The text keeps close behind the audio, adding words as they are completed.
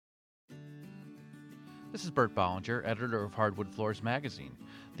This is Bert Bollinger, editor of Hardwood Floors magazine.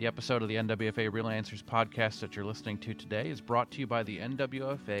 The episode of the NWFA Real Answers podcast that you're listening to today is brought to you by the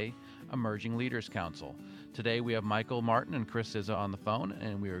NWFA Emerging Leaders Council. Today we have Michael Martin and Chris Zizza on the phone,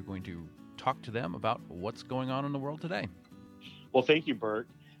 and we are going to talk to them about what's going on in the world today. Well, thank you, Bert.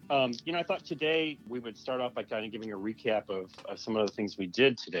 I thought today we would start off by kind of giving a recap of some of the things we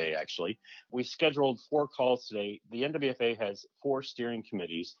did today, actually. We scheduled 4 calls today. The NWFA has 4 steering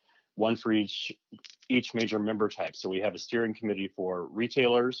committees, one for each major member type. So we have a steering committee for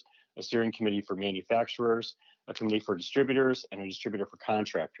retailers, a steering committee for manufacturers, a committee for distributors, and a distributor for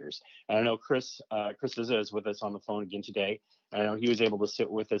contractors. And I know Chris Zizza is with us on the phone again today. And I know he was able to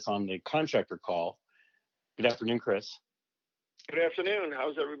sit with us on the contractor call. Good afternoon, Chris. Good afternoon.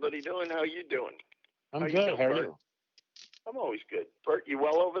 How's everybody doing? How you doing? I'm good. How are you? I'm always good. Bert, you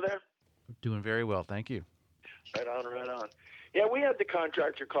well over there? Doing very well, thank you. Right on, right on. Yeah, we had the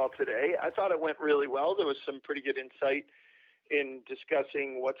contractor call today. I thought it went really well. There was some pretty good insight in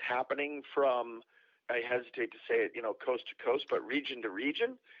discussing what's happening from, I hesitate to say it, coast to coast, but region to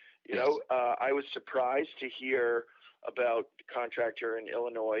region. I was surprised to hear about the contractor in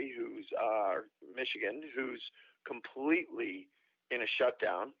Illinois, Michigan, who's completely in a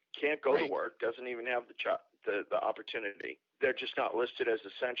shutdown, can't go to work, doesn't even have the opportunity. They're just not listed as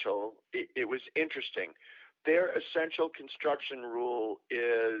essential. It was interesting. Their essential construction rule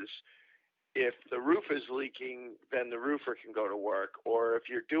is if the roof is leaking, then the roofer can go to work. Or if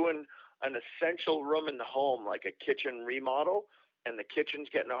you're doing an essential room in the home, like a kitchen remodel, and the kitchen's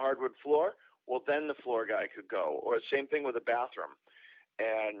getting a hardwood floor, well, then the floor guy could go. Or same thing with a bathroom.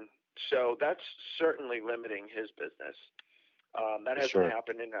 And so that's certainly limiting his business. That hasn't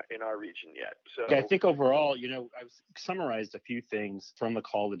happened in our region yet. So yeah, I think overall, I've summarized a few things from the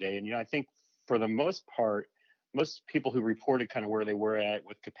call today. And, I think for the most part, most people who reported kind of where they were at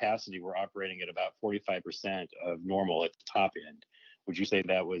with capacity were operating at about 45% of normal at the top end. Would you say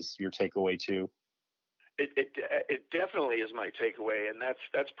that was your takeaway too? It definitely is my takeaway. And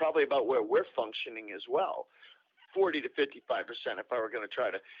that's probably about where we're functioning as well. 40 to 55%. If I were going to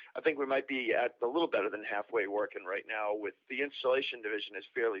try to, I think we might be at a little better than halfway working right now. With the installation division is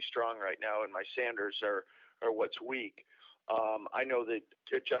fairly strong right now, and my Sanders are what's weak. I know that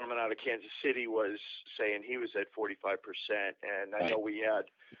a gentleman out of Kansas City was saying he was at 45%, and I know we had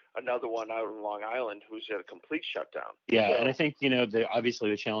another one out in Long Island who's at a complete shutdown. Yeah, and I think obviously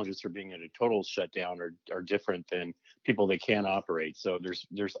the challenges for being at a total shutdown are different than people that can operate. So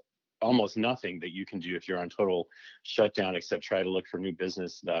there's almost nothing that you can do if you're on total shutdown except try to look for new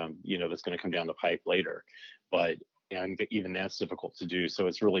business, that's going to come down the pipe later. But even that's difficult to do. So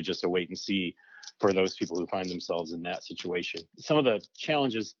it's really just a wait and see for those people who find themselves in that situation. Some of the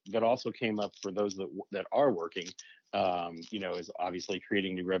challenges that also came up for those that are working, is obviously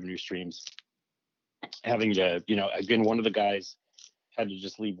creating new revenue streams. Having to, again, one of the guys had to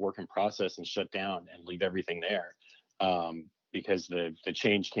just leave work in process and shut down and leave everything there. Because the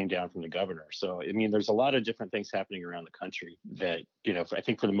change came down from the governor. So, there's a lot of different things happening around the country that, I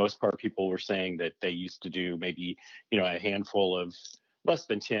think for the most part, people were saying that they used to do maybe, a handful of less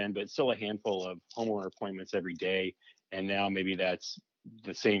than 10, but still a handful of homeowner appointments every day. And now maybe that's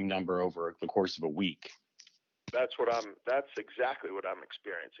the same number over the course of a week. That's exactly what I'm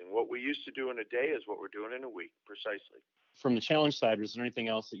experiencing. What we used to do in a day is what we're doing in a week, precisely. From the challenge side, was there anything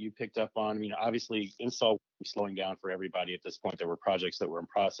else that you picked up on? Obviously, install was slowing down for everybody at this point. There were projects that were in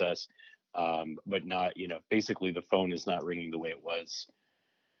process, but not, basically the phone is not ringing the way it was,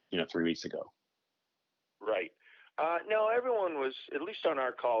 3 weeks ago. Right. No, everyone was, at least on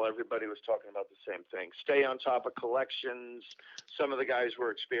our call, everybody was talking about the same thing. Stay on top of collections. Some of the guys were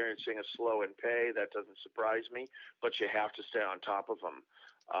experiencing a slow in pay. That doesn't surprise me, but you have to stay on top of them.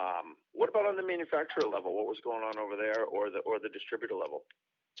 What about on the manufacturer level? What was going on over there, or the distributor level?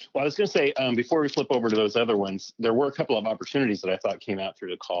 Well, I was going to say, before we flip over to those other ones, there were a couple of opportunities that I thought came out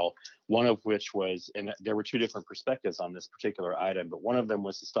through the call. One of which was, and there were 2 different perspectives on this particular item, but one of them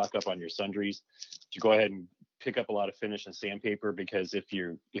was to stock up on your sundries, to go ahead and pick up a lot of finish and sandpaper, because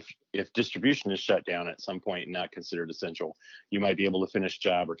if distribution is shut down at some point and not considered essential, you might be able to finish a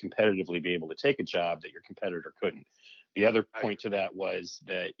job or competitively be able to take a job that your competitor couldn't. The other point to that was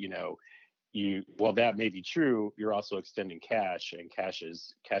that, while that may be true, you're also extending cash, and cash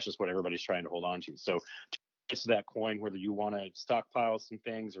is what everybody's trying to hold on to. So it's that coin, whether you want to stockpile some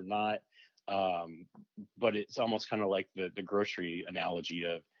things or not. But it's almost kind of like the grocery analogy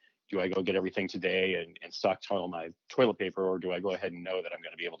of, do I go get everything today and stockpile my toilet paper, or do I go ahead and know that I'm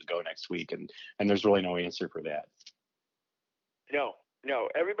going to be able to go next week? And there's really no answer for that. No,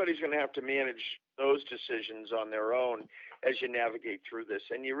 everybody's going to have to manage those decisions on their own as you navigate through this.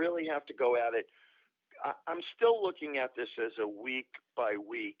 And you really have to go at it I'm still looking at this as a week by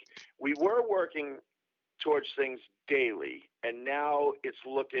week. We were working towards things daily, and now it's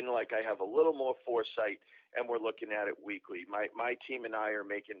looking like I have a little more foresight, and we're looking at it weekly. My team and I are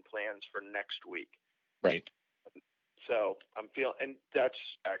making plans for next week. Right. So I'm feeling, and that's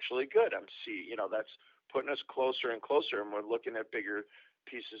actually good. That's putting us closer and closer, and we're looking at bigger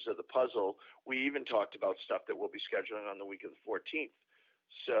pieces of the puzzle. We even talked about stuff that we'll be scheduling on the week of the 14th.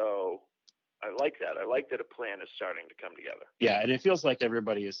 So I like that. I like that a plan is starting to come together. Yeah, and it feels like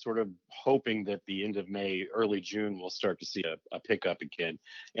everybody is sort of hoping that the end of May, early June, we'll start to see a pickup again.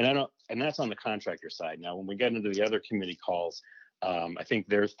 And that's on the contractor side. Now, when we get into the other committee calls, I think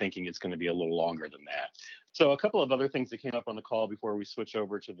they're thinking it's going to be a little longer than that. So a couple of other things that came up on the call before we switch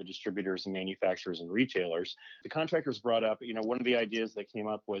over to the distributors and manufacturers and retailers. The contractors brought up, one of the ideas that came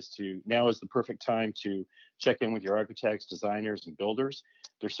up was now is the perfect time to check in with your architects, designers, and builders.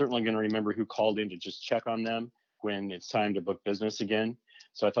 They're certainly going to remember who called in to just check on them when it's time to book business again.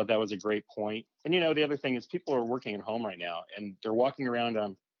 So I thought that was a great point. And the other thing is people are working at home right now, and they're walking around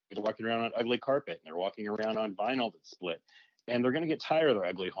on ugly carpet, and they're walking around on vinyl that's split. And they're going to get tired of their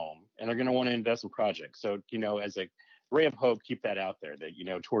ugly home, and they're going to want to invest in projects. So, as a ray of hope, keep that out there that,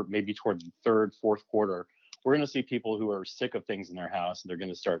 toward the third, fourth quarter, we're going to see people who are sick of things in their house, and they're going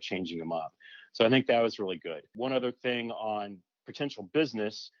to start changing them up. So I think that was really good. One other thing on potential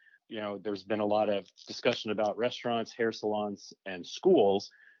business, there's been a lot of discussion about restaurants, hair salons, and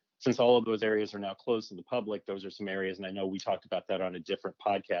schools. Since all of those areas are now closed to the public, those are some areas, and I know we talked about that on a different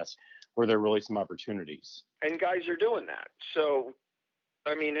podcast, where there are really some opportunities. And guys are doing that. So,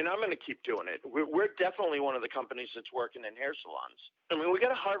 and I'm going to keep doing it. We're definitely one of the companies that's working in hair salons. We got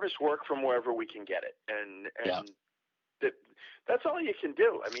to harvest work from wherever we can get it. And that's all you can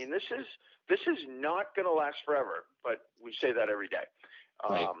do. This is not going to last forever, but we say that every day.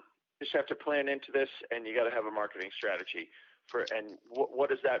 Right. Just have to plan into this, and you got to have a marketing strategy. And what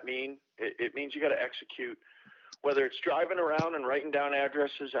does that mean? It means you got to execute, whether it's driving around and writing down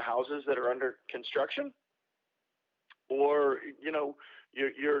addresses of houses that are under construction, or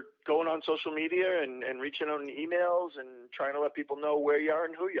you're going on social media and reaching out in emails and trying to let people know where you are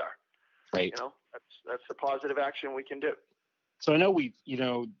and who you are. Right. That's the positive action we can do. So I know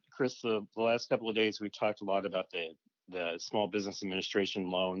Chris, the last couple of days we've talked a lot about the Small Business Administration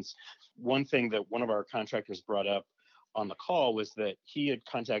loans. One thing that one of our contractors brought up on the call was that he had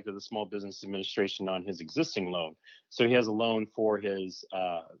contacted the Small Business Administration on his existing loan. So he has a loan for his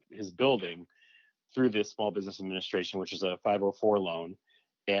building through the Small Business Administration, which is a 504 loan.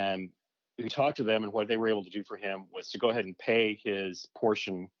 And we talked to them, and what they were able to do for him was to go ahead and pay his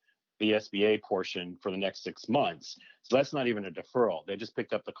portion, the SBA portion, for the next 6 months. So that's not even a deferral. They just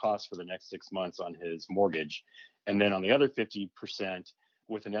picked up the cost for the next 6 months on his mortgage. And then on the other 50%,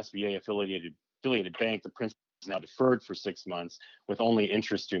 with an SBA affiliated bank, the principal is now deferred for 6 months with only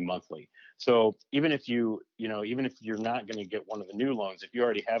interest due monthly. So even if you're not going to get one of the new loans, if you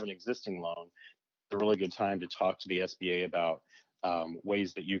already have an existing loan, it's a really good time to talk to the SBA about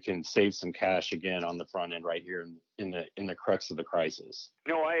ways that you can save some cash again on the front end right here in the crux of the crisis.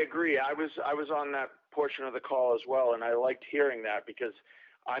 No, I agree. I was on that portion of the call as well, and I liked hearing that because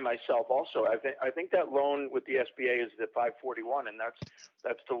I myself also I think that loan with the SBA is the 541, and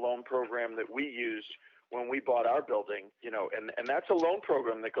that's the loan program that we used when we bought our building, and that's a loan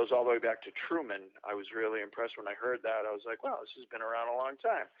program that goes all the way back to Truman. I was really impressed when I heard that. I was like, wow, this has been around a long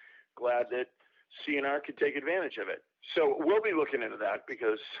time. Glad that CNR could take advantage of it. So we'll be looking into that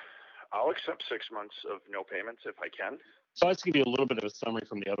because I'll accept 6 months of no payments if I can. So I'll just give you a little bit of a summary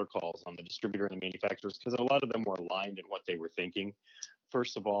from the other calls on the distributor and the manufacturers, because a lot of them were aligned in what they were thinking.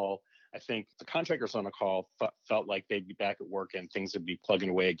 First of all, I think the contractors on the call felt like they'd be back at work and things would be plugging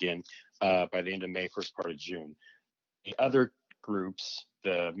away again by the end of May, first part of June. The other groups,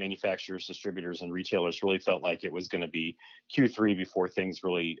 the manufacturers, distributors, and retailers, really felt like it was going to be Q3 before things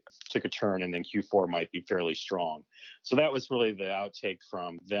really took a turn, and then Q4 might be fairly strong. So that was really the outtake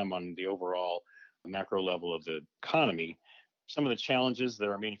from them on the overall macro level of the economy. Some of the challenges that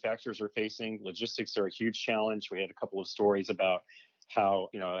our manufacturers are facing, logistics are a huge challenge. We had a couple of stories about how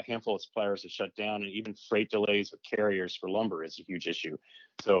a handful of suppliers have shut down, and even freight delays with carriers for lumber is a huge issue.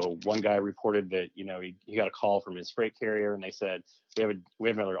 So one guy reported that he got a call from his freight carrier, and they said we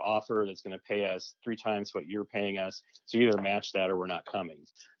have another offer that's going to pay us 3 times what you're paying us. So you either match that or we're not coming.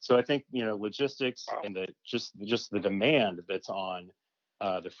 So I think logistics and just the demand that's on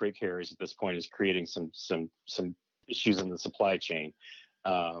the freight carriers at this point is creating some issues in the supply chain.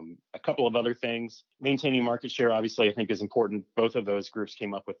 A couple of other things, maintaining market share, obviously, I think is important. Both of those groups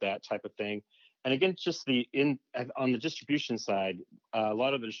came up with that type of thing. And again, just on the distribution side, a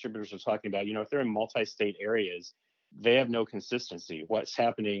lot of the distributors are talking about, if they're in multi-state areas, they have no consistency. What's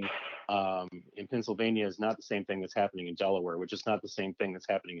happening in Pennsylvania is not the same thing that's happening in Delaware, which is not the same thing that's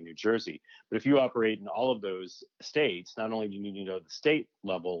happening in New Jersey. But if you operate in all of those states, not only do you need to know the state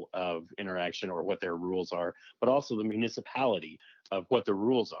level of interaction or what their rules are, but also the municipality of what the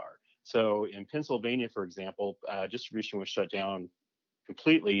rules are. So in Pennsylvania, for example, distribution was shut down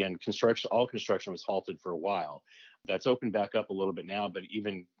completely, and all construction was halted for a while. That's opened back up a little bit now, but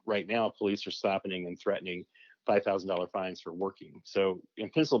even right now, police are stopping and threatening $5,000 fines for working. So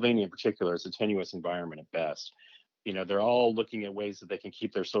in Pennsylvania in particular, it's a tenuous environment at best. They're all looking at ways that they can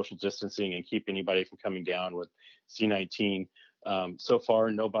keep their social distancing and keep anybody from coming down with C19. So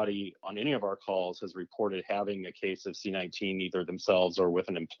far, nobody on any of our calls has reported having a case of C19, either themselves or with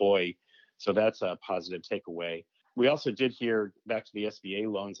an employee. So that's a positive takeaway. We also did hear, back to the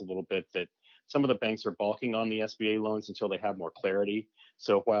SBA loans a little bit, that some of the banks are balking on the SBA loans until they have more clarity.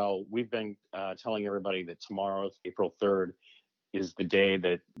 So while we've been telling everybody that tomorrow, April 3rd, is the day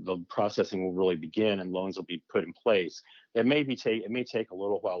that the processing will really begin and loans will be put in place, it may take a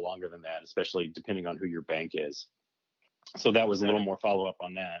little while longer than that, especially depending on who your bank is. So that was a little more follow-up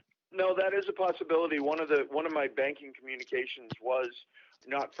on that. No, that is a possibility. One of my banking communications was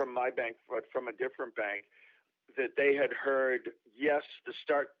not from my bank, but from a different bank, that they had heard, yes, the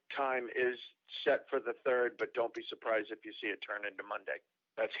start time is set for the 3rd, but don't be surprised if you see it turn into Monday.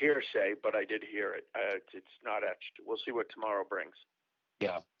 That's hearsay, but I did hear it. It's not etched. We'll see what tomorrow brings.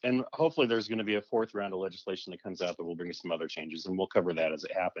 Yeah, and hopefully there's going to be a 4th round of legislation that comes out that will bring some other changes, and we'll cover that as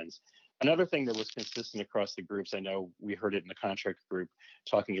it happens. Another thing that was consistent across the groups, I know we heard it in the contract group,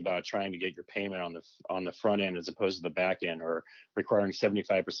 talking about trying to get your payment on the front end as opposed to the back end, or requiring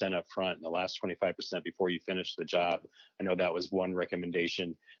 75% up front and the last 25% before you finish the job. I know that was one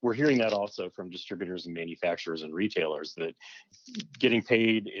recommendation. We're hearing that also from distributors and manufacturers and retailers, that getting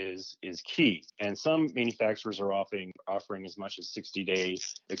paid is key. And some manufacturers are offering as much as 60-day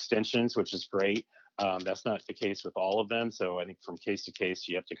extensions, which is great. That's not the case with all of them. So I think from case to case,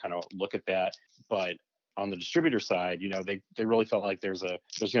 you have to kind of look at that. But on the distributor side, they really felt like there's going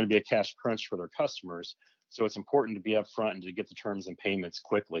to be a cash crunch for their customers. So it's important to be upfront and to get the terms and payments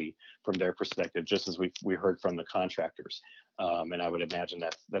quickly from their perspective, just as we heard from the contractors. And I would imagine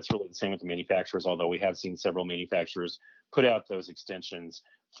that's really the same with the manufacturers, although we have seen several manufacturers put out those extensions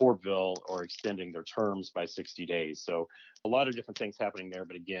for bill or extending their terms by 60 days. So a lot of different things happening there.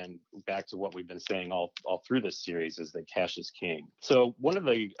 But again, back to what we've been saying all through this series, is that cash is king. So one of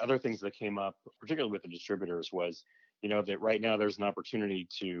the other things that came up, particularly with the distributors, was that right now there's an opportunity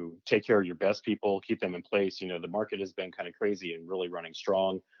to take care of your best people, keep them in place. The market has been kind of crazy and really running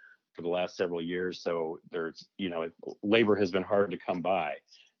strong for the last several years. So there's, labor has been hard to come by.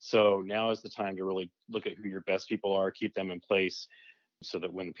 So now is the time to really look at who your best people are, keep them in place, so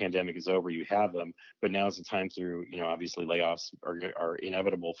that when the pandemic is over, you have them. But now is the time through, obviously layoffs are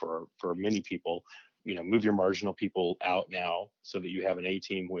inevitable for many people. Move your marginal people out now so that you have an A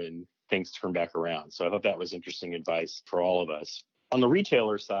team when things turn back around. So I thought that was interesting advice for all of us. On the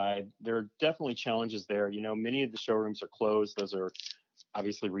retailer side, there are definitely challenges there. Many of the showrooms are closed. Those are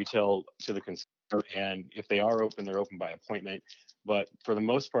obviously retail to the consumer. And if they are open, they're open by appointment. But for the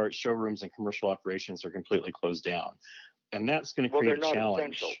most part, showrooms and commercial operations are completely closed down. And that's going to create a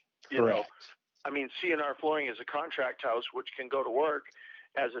challenge. Essential, Correct. C&R Flooring is a contract house, which can go to work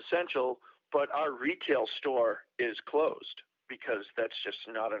as essential, but our retail store is closed because that's just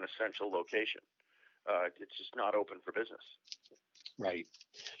not an essential location. It's just not open for business. Right.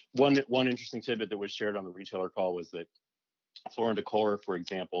 One interesting tidbit that was shared on the retailer call was that Floor & Decor, for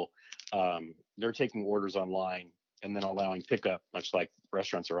example, they're taking orders online and then allowing pickup, much like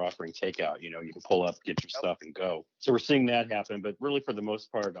restaurants are offering takeout. You can pull up, get your stuff, and go. So we're seeing that happen. But really, for the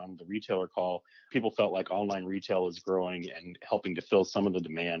most part, on the retailer call, people felt like online retail is growing and helping to fill some of the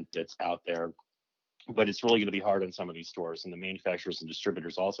demand that's out there. But it's really going to be hard on some of these stores. And the manufacturers and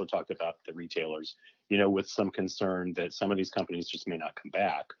distributors also talked about the retailers, with some concern that some of these companies just may not come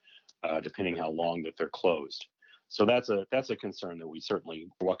back, depending how long that they're closed. So that's a concern that we certainly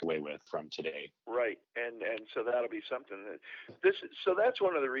walk away with from today. Right, and so that'll be something so that's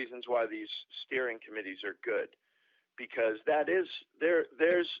one of the reasons why these steering committees are good, because that is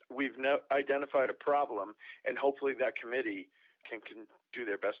we've identified a problem, and hopefully that committee can do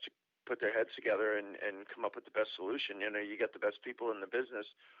their best to put their heads together and come up with the best solution. You get the best people in the business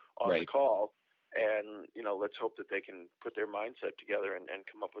on the call, and let's hope that they can put their mindset together and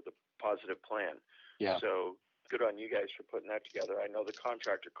come up with a positive plan. Yeah. So good on you guys for putting that together. I know the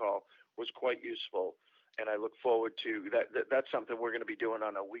contractor call was quite useful, And I look forward to that. That's something we're going to be doing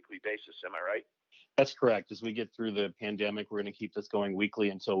on a weekly basis. Am I right? That's correct. As we get through the pandemic, we're going to keep this going weekly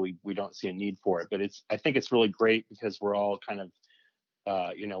until we don't see a need for it. But I think it's really great because we're all kind of,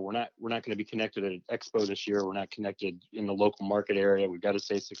 we're not going to be connected at Expo this year. We're not connected in the local market area. We've got to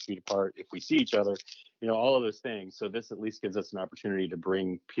stay 6 feet apart if we see each other, all of those things. So this at least gives us an opportunity to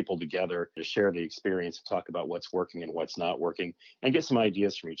bring people together, to share the experience, to talk about what's working and what's not working, and get some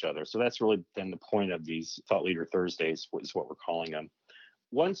ideas from each other. So that's really been the point of these Thought Leader Thursdays, is what we're calling them.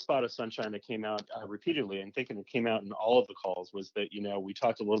 One spot of sunshine that came out repeatedly, and thinking it came out in all of the calls, was that, we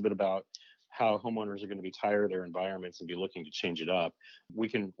talked a little bit about how homeowners are going to be tired of their environments and be looking to change it up. We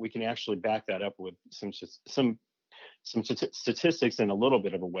can actually back that up with some statistics in a little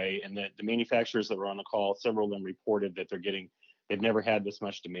bit of a way, and that the manufacturers that were on the call, several of them reported that they've never had this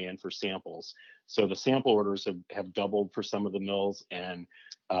much demand for samples. So the sample orders have doubled for some of the mills, and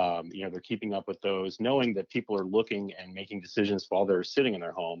they're keeping up with those, knowing that people are looking and making decisions while they're sitting in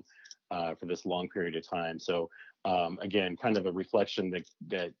their home for this long period of time. So again, kind of a reflection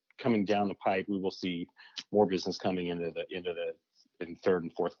that coming down the pipe, we will see more business coming into the third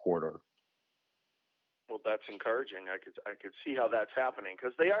and fourth quarter. Well, that's encouraging. I could see how that's happening,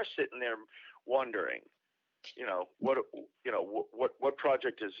 because they are sitting there wondering, what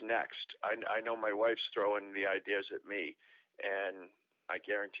project is next. I know my wife's throwing the ideas at me, and I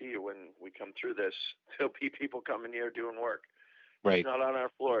guarantee you, when we come through this, there'll be people coming here doing work. Right. It's not on our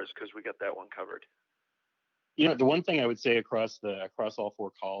floors, because we got that one covered. The one thing I would say across all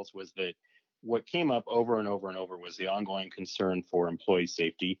four calls was that what came up over and over and over was the ongoing concern for employee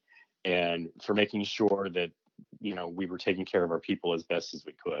safety, and for making sure that we were taking care of our people as best as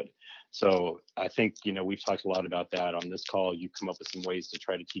we could. So I think we've talked a lot about that on this call. You've come up with some ways to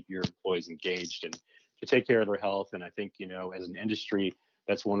try to keep your employees engaged and to take care of their health. And I think as an industry,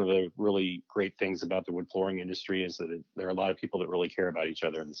 that's one of the really great things about the wood flooring industry, is that there are a lot of people that really care about each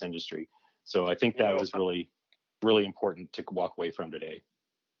other in this industry. So I think that was really, really important to walk away from today.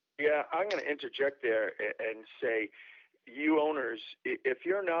 Yeah, I'm going to interject there and say, you owners, if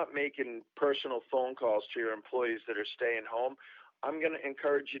you're not making personal phone calls to your employees that are staying home, I'm going to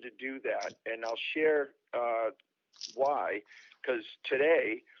encourage you to do that. And I'll share why, because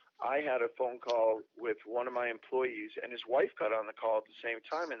today I had a phone call with one of my employees, and his wife got on the call at the same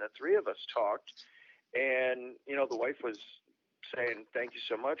time, and the three of us talked. And, the wife was saying, thank you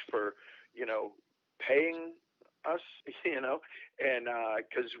so much for, paying us, and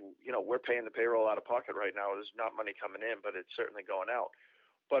because, we're paying the payroll out of pocket right now. There's not money coming in, but it's certainly going out.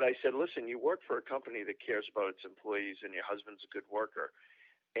 But I said, listen, you work for a company that cares about its employees, and your husband's a good worker.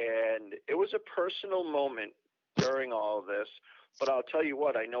 And it was a personal moment during all of this, but I'll tell you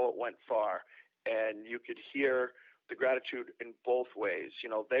what, I know it went far, and you could hear the gratitude in both ways.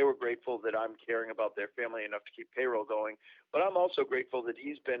 They were grateful that I'm caring about their family enough to keep payroll going, but I'm also grateful that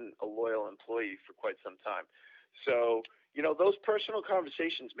he's been a loyal employee for quite some time. So, those personal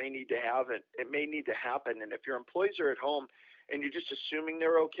conversations may need to happen. And if your employees are at home and you're just assuming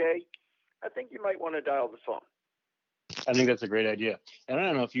they're okay, I think you might want to dial the phone. I think that's a great idea. And I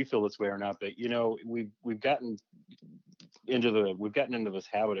don't know if you feel this way or not, but we've gotten into this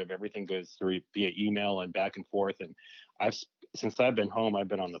habit of everything goes through via email and back and forth. And since I've been home, I've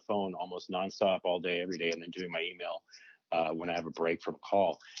been on the phone almost nonstop all day, every day, and then doing my email when I have a break from a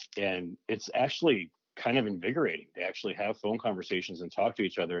call. And it's actually kind of invigorating to actually have phone conversations and talk to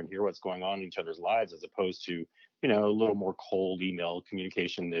each other and hear what's going on in each other's lives, as opposed to a little more cold email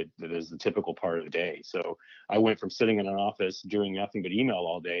communication that is the typical part of the day. So I went from sitting in an office doing nothing but email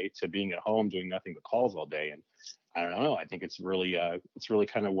all day to being at home doing nothing but calls all day. And I don't know, I think it's really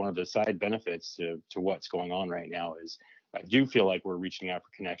kind of one of the side benefits to what's going on right now. Is I do feel like we're reaching out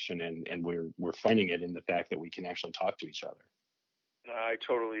for connection, and we're finding it in the fact that we can actually talk to each other. I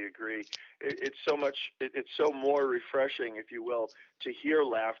totally agree. It's so more refreshing, if you will, to hear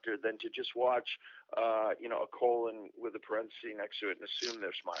laughter than to just watch, a colon with a parenthesis next to it and assume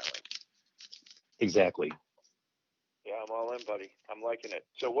they're smiling. Exactly. Yeah, I'm all in, buddy. I'm liking it.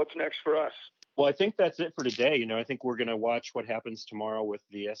 So what's next for us? Well, I think that's it for today. I think we're going to watch what happens tomorrow with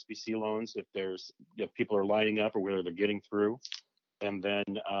the SBC loans, if people are lining up or whether they're getting through. And then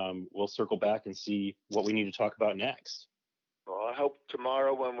we'll circle back and see what we need to talk about next. Well, I hope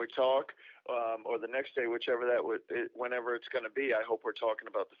tomorrow when we talk, or the next day, whenever it's going to be, I hope we're talking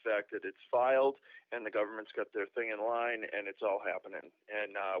about the fact that it's filed and the government's got their thing in line and it's all happening.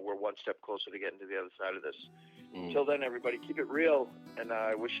 And we're one step closer to getting to the other side of this. Until then, everybody, keep it real, and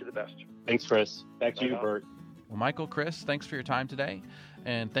I wish you the best. Thanks, Chris. Back to you, Bert. Well, Michael, Chris, thanks for your time today,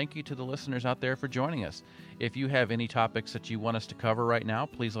 and thank you to the listeners out there for joining us. If you have any topics that you want us to cover right now,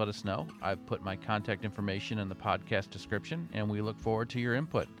 please let us know. I've put my contact information in the podcast description, and we look forward to your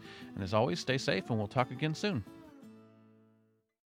input. And as always, stay safe, and we'll talk again soon.